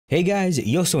Hey guys,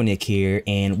 Nick here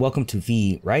and welcome to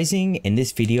V Rising. In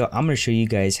this video, I'm going to show you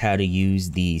guys how to use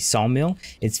the Sawmill.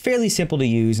 It's fairly simple to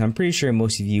use. I'm pretty sure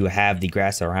most of you have the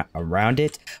grass around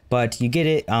it, but you get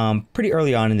it pretty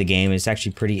early on in the game. It's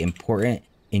actually pretty important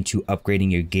into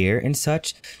upgrading your gear and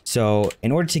such. So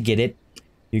in order to get it,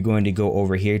 you're going to go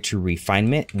over here to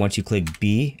refinement. Once you click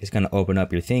B, it's going to open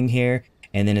up your thing here.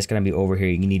 And then it's going to be over here.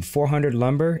 You need 400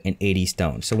 lumber and 80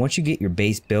 stone. So once you get your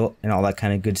base built and all that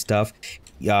kind of good stuff,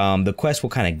 the quest will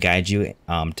kind of guide you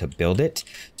to build it.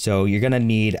 So you're going to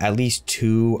need at least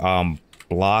 2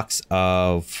 blocks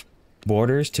of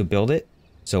borders to build it.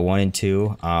 So 1 and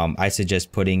 2. I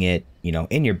suggest putting it,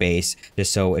 in your base,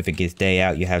 just so if it gets day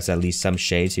out, you have at least some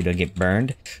shade so you don't get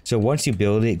burned. So once you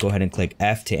build it, go ahead and click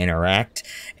F to interact,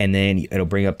 and then it'll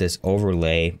bring up this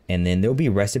overlay, and then there'll be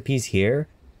recipes here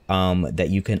that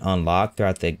you can unlock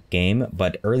throughout the game.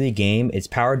 But early game, it's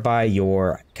powered by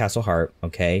your castle heart,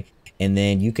 okay? And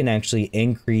then you can actually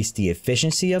increase the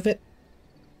efficiency of it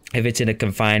if it's in a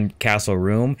confined castle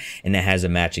room and it has a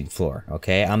matching floor,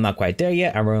 okay? I'm not quite there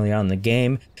yet. I'm early on in the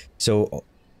game. So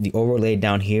the overlay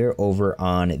down here over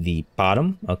on the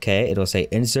bottom, okay, it'll say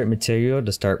insert material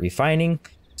to start refining.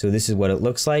 So this is what it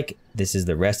looks like. This is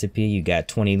the recipe. You got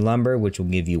 20 lumber, which will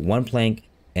give you 1 plank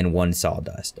and 1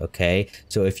 sawdust, okay?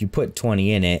 So if you put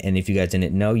 20 in it, and if you guys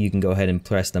didn't know, you can go ahead and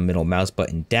press the middle mouse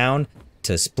button down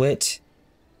to split.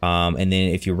 And then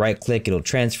if you right click, it'll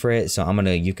transfer it. So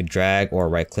you could drag or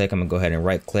right click. I'm gonna go ahead and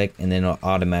right click, and then it'll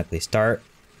automatically start.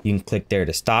 You can click there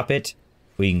to stop it,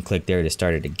 or you can click there to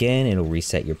start it again. It'll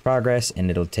reset your progress, and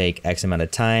it'll take X amount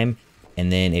of time. And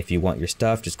then if you want your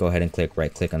stuff, just go ahead and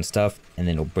right click on stuff, and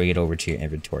then it'll bring it over to your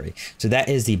inventory. So that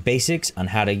is the basics on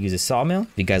how to use a sawmill.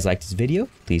 If you guys like this video,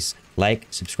 please like,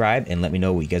 subscribe, and let me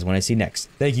know what you guys want to see next.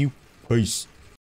 Thank you. Peace.